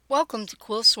Welcome to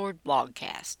Quill Sword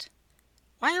Blogcast.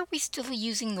 Why are we still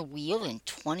using the wheel in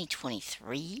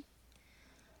 2023?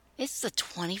 It's the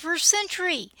 21st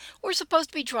century. We're supposed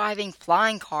to be driving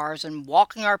flying cars and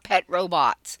walking our pet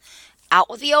robots. Out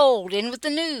with the old, in with the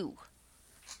new.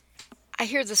 I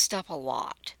hear this stuff a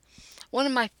lot. One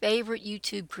of my favorite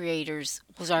YouTube creators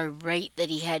was irate that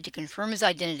he had to confirm his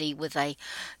identity with a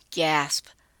gasp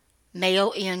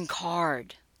mail-in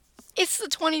card. It's the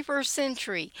 21st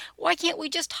century. Why can't we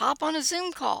just hop on a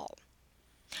Zoom call?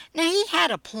 Now, he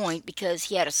had a point because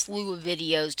he had a slew of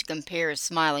videos to compare his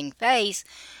smiling face,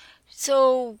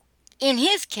 so in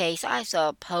his case, I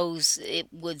suppose it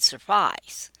would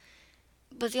suffice.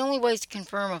 But the only ways to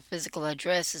confirm a physical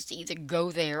address is to either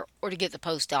go there or to get the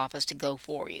post office to go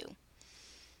for you.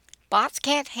 Bots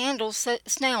can't handle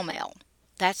snail mail.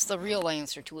 That's the real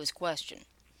answer to his question.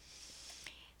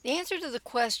 The answer to the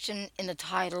question in the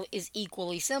title is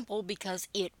equally simple because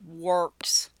it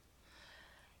works.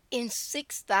 In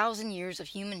 6,000 years of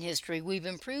human history, we've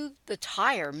improved the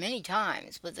tire many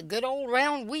times, but the good old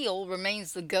round wheel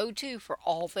remains the go-to for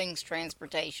all things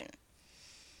transportation.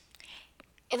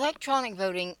 Electronic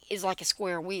voting is like a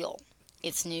square wheel.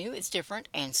 It's new, it's different,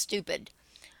 and stupid.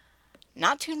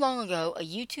 Not too long ago, a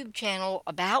YouTube channel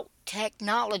about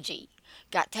technology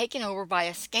got taken over by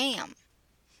a scam.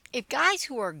 If guys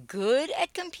who are good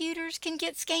at computers can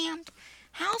get scammed,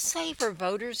 how safe are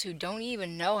voters who don't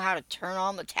even know how to turn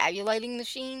on the tabulating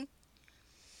machine?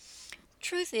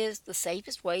 Truth is, the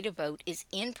safest way to vote is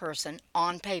in person,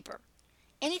 on paper.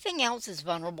 Anything else is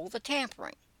vulnerable to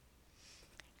tampering.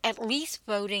 At least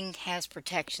voting has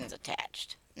protections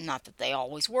attached. Not that they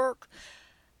always work,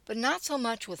 but not so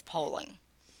much with polling.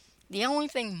 The only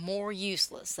thing more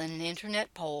useless than an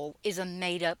internet poll is a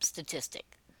made-up statistic.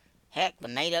 Heck, the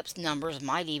made-up numbers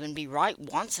might even be right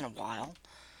once in a while.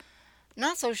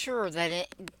 Not so sure of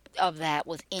that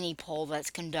with any poll that's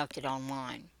conducted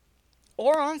online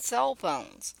or on cell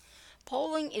phones.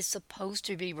 Polling is supposed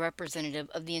to be representative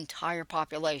of the entire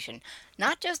population,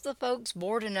 not just the folks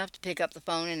bored enough to pick up the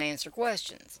phone and answer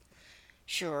questions.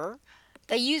 Sure,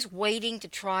 they use weighting to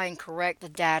try and correct the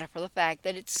data for the fact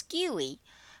that it's skewy,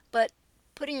 but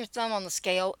putting your thumb on the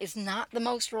scale is not the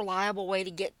most reliable way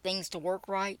to get things to work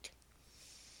right.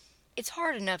 It's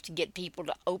hard enough to get people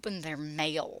to open their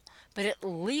mail, but at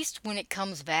least when it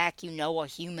comes back, you know a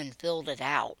human filled it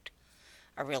out.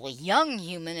 A really young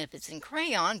human if it's in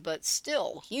crayon, but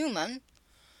still human.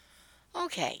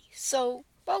 Okay, so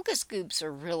focus groups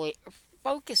are really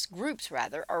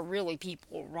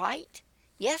people, right?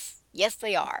 Yes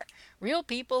they are. Real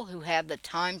people who have the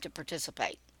time to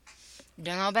participate.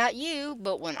 Don't know about you,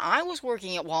 but when I was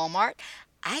working at Walmart,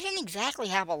 I didn't exactly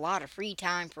have a lot of free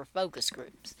time for focus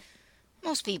groups.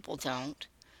 Most people don't.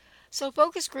 So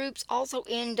focus groups also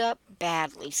end up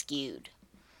badly skewed.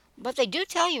 But they do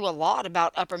tell you a lot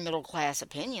about upper middle class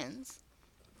opinions.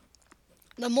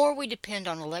 The more we depend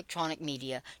on electronic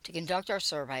media to conduct our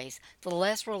surveys, the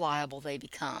less reliable they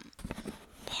become.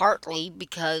 Partly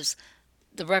because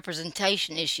the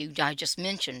representation issue I just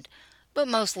mentioned, but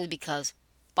mostly because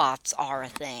bots are a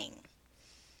thing.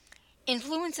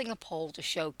 Influencing a poll to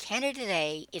show candidate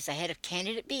A is ahead of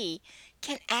candidate B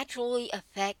can actually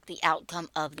affect the outcome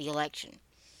of the election.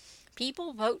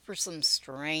 People vote for some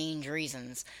strange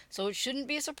reasons, so it shouldn't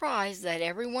be a surprise that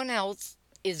everyone else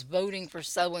is voting for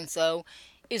so-and-so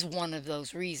is one of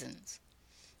those reasons.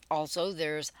 Also,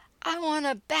 there's I want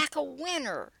to back a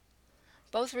winner.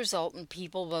 Both result in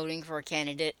people voting for a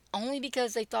candidate only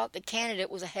because they thought the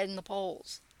candidate was ahead in the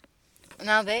polls.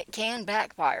 Now, that can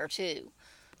backfire, too.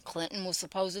 Clinton was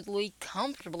supposedly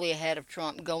comfortably ahead of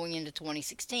Trump going into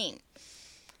 2016.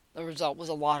 The result was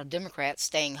a lot of Democrats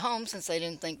staying home since they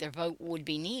didn't think their vote would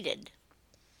be needed.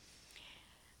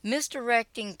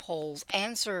 Misdirecting polls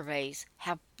and surveys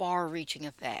have far-reaching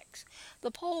effects. The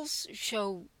polls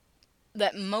show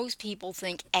that most people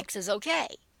think X is okay.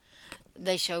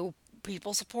 They show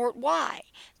people support Y.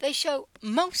 They show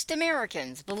most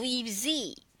Americans believe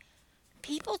Z.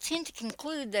 People tend to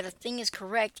conclude that a thing is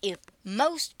correct if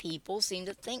most people seem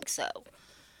to think so.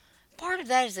 Part of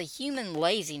that is a human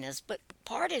laziness, but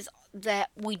part is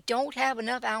that we don't have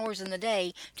enough hours in the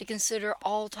day to consider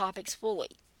all topics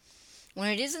fully. When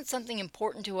it isn't something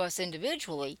important to us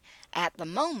individually, at the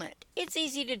moment, it's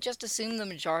easy to just assume the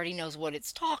majority knows what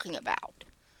it's talking about.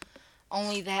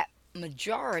 Only that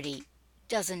majority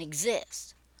doesn't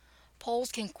exist.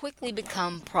 Polls can quickly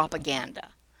become propaganda.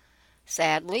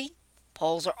 Sadly,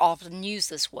 polls are often used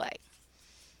this way.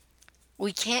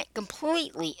 We can't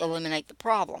completely eliminate the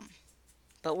problem,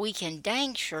 but we can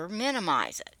dang sure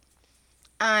minimize it.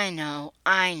 I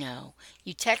know.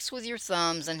 You text with your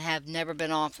thumbs and have never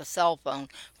been off the cell phone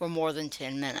for more than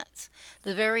 10 minutes.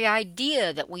 The very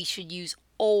idea that we should use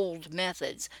old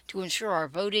methods to ensure our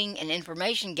voting and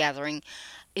information gathering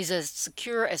is as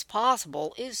secure as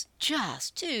possible is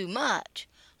just too much.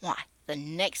 Why, the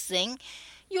next thing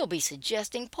you'll be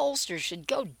suggesting pollsters should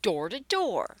go door to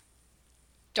door.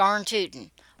 Darn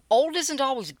tootin'. Old isn't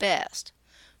always best,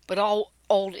 but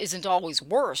old isn't always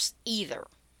worse either.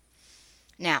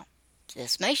 Now,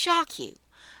 this may shock you,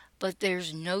 but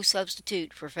there's no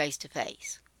substitute for face to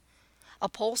face. A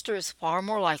pollster is far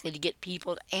more likely to get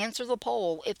people to answer the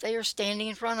poll if they are standing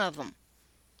in front of them.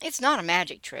 It's not a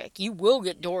magic trick. You will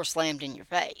get doors slammed in your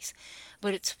face,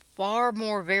 but it's far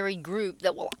more varied group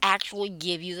that will actually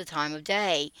give you the time of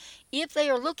day if they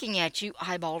are looking at you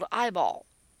eyeball to eyeball.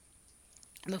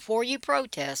 Before you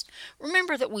protest,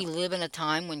 remember that we live in a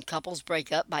time when couples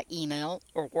break up by email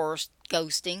or worse,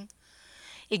 ghosting.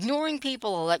 Ignoring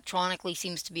people electronically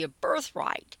seems to be a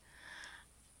birthright,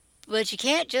 but you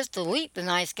can't just delete the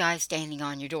nice guy standing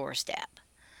on your doorstep.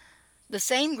 The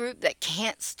same group that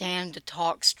can't stand to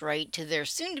talk straight to their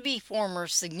soon-to-be former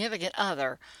significant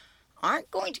other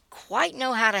aren't going to quite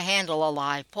know how to handle a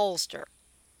live pollster.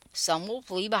 Some will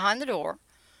flee behind the door,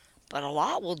 but a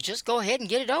lot will just go ahead and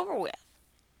get it over with.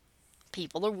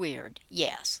 People are weird,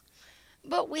 yes,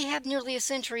 but we have nearly a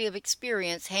century of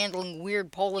experience handling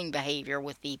weird polling behavior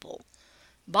with people.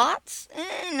 Bots?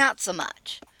 Not so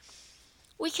much.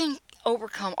 We can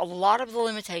overcome a lot of the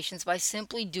limitations by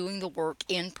simply doing the work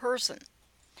in person.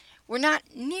 We're not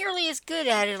nearly as good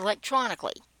at it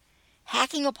electronically.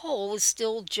 Hacking a poll is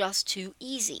still just too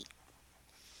easy.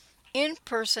 In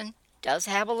person does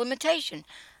have a limitation,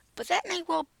 but that may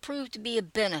well prove to be a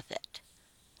benefit.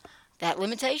 That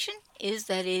limitation is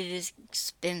that it is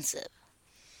expensive.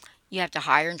 You have to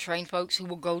hire and train folks who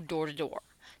will go door to door.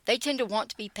 They tend to want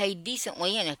to be paid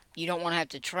decently, and if you don't want to have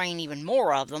to train even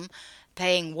more of them,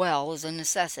 paying well is a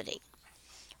necessity.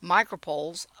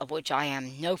 Micropolls, of which I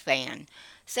am no fan,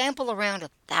 sample around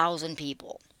 1,000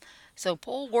 people. So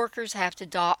poll workers have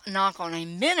to knock on a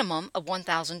minimum of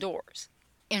 1,000 doors.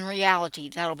 In reality,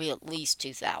 that'll be at least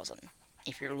 2,000,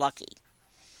 if you're lucky.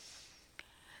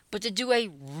 But to do a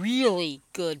really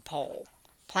good poll,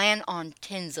 plan on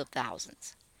tens of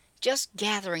thousands. Just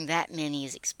gathering that many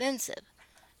is expensive.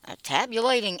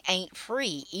 Tabulating ain't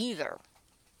free either.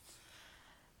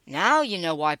 Now you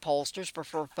know why pollsters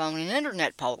prefer phone and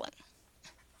internet polling.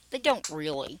 They don't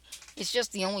really. It's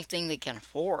just the only thing they can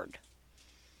afford.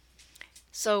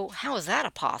 So how is that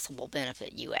a possible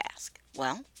benefit, you ask?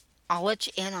 Well, I'll let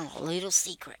you in on a little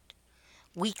secret.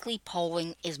 Weekly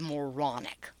polling is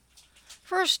moronic.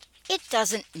 First, it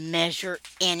doesn't measure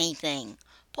anything.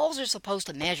 Polls are supposed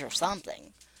to measure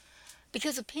something,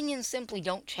 because opinions simply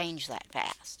don't change that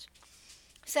fast.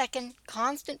 Second,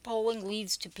 constant polling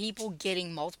leads to people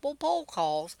getting multiple poll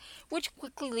calls, which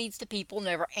quickly leads to people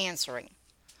never answering.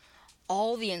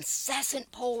 All the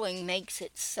incessant polling makes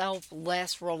itself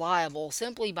less reliable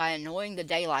simply by annoying the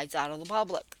daylights out of the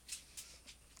public.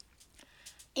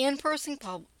 In-person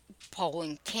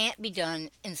polling can't be done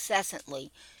incessantly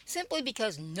simply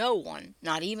because no one,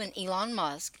 not even Elon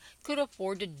Musk, could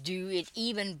afford to do it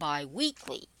even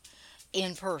bi-weekly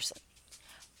in person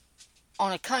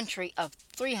on a country of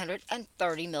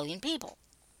 330 million people.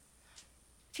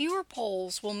 Fewer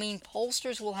polls will mean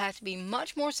pollsters will have to be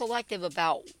much more selective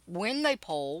about when they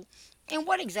poll and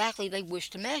what exactly they wish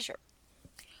to measure.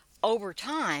 Over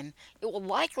time, it will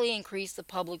likely increase the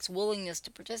public's willingness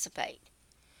to participate.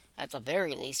 At the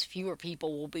very least, fewer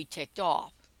people will be ticked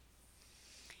off.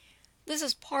 This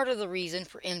is part of the reason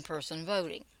for in-person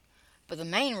voting, but the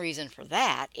main reason for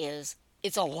that is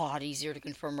it's a lot easier to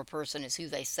confirm a person is who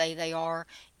they say they are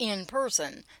in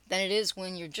person than it is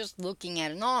when you're just looking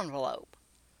at an envelope.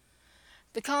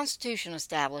 The Constitution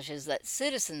establishes that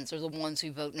citizens are the ones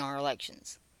who vote in our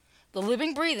elections. The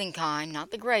living, breathing kind, not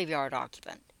the graveyard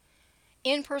occupant.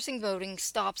 In-person voting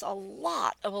stops a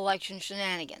lot of election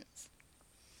shenanigans.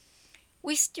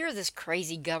 We steer this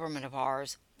crazy government of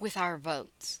ours with our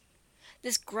votes.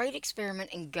 This great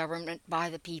experiment in government by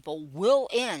the people will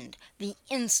end the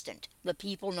instant the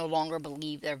people no longer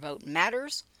believe their vote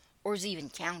matters or is even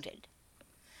counted.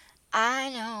 I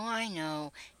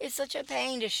know, it's such a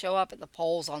pain to show up at the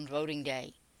polls on voting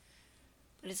day.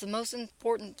 But it's the most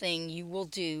important thing you will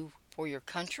do for your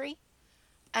country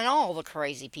and all the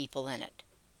crazy people in it.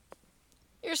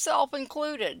 Yourself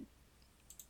included.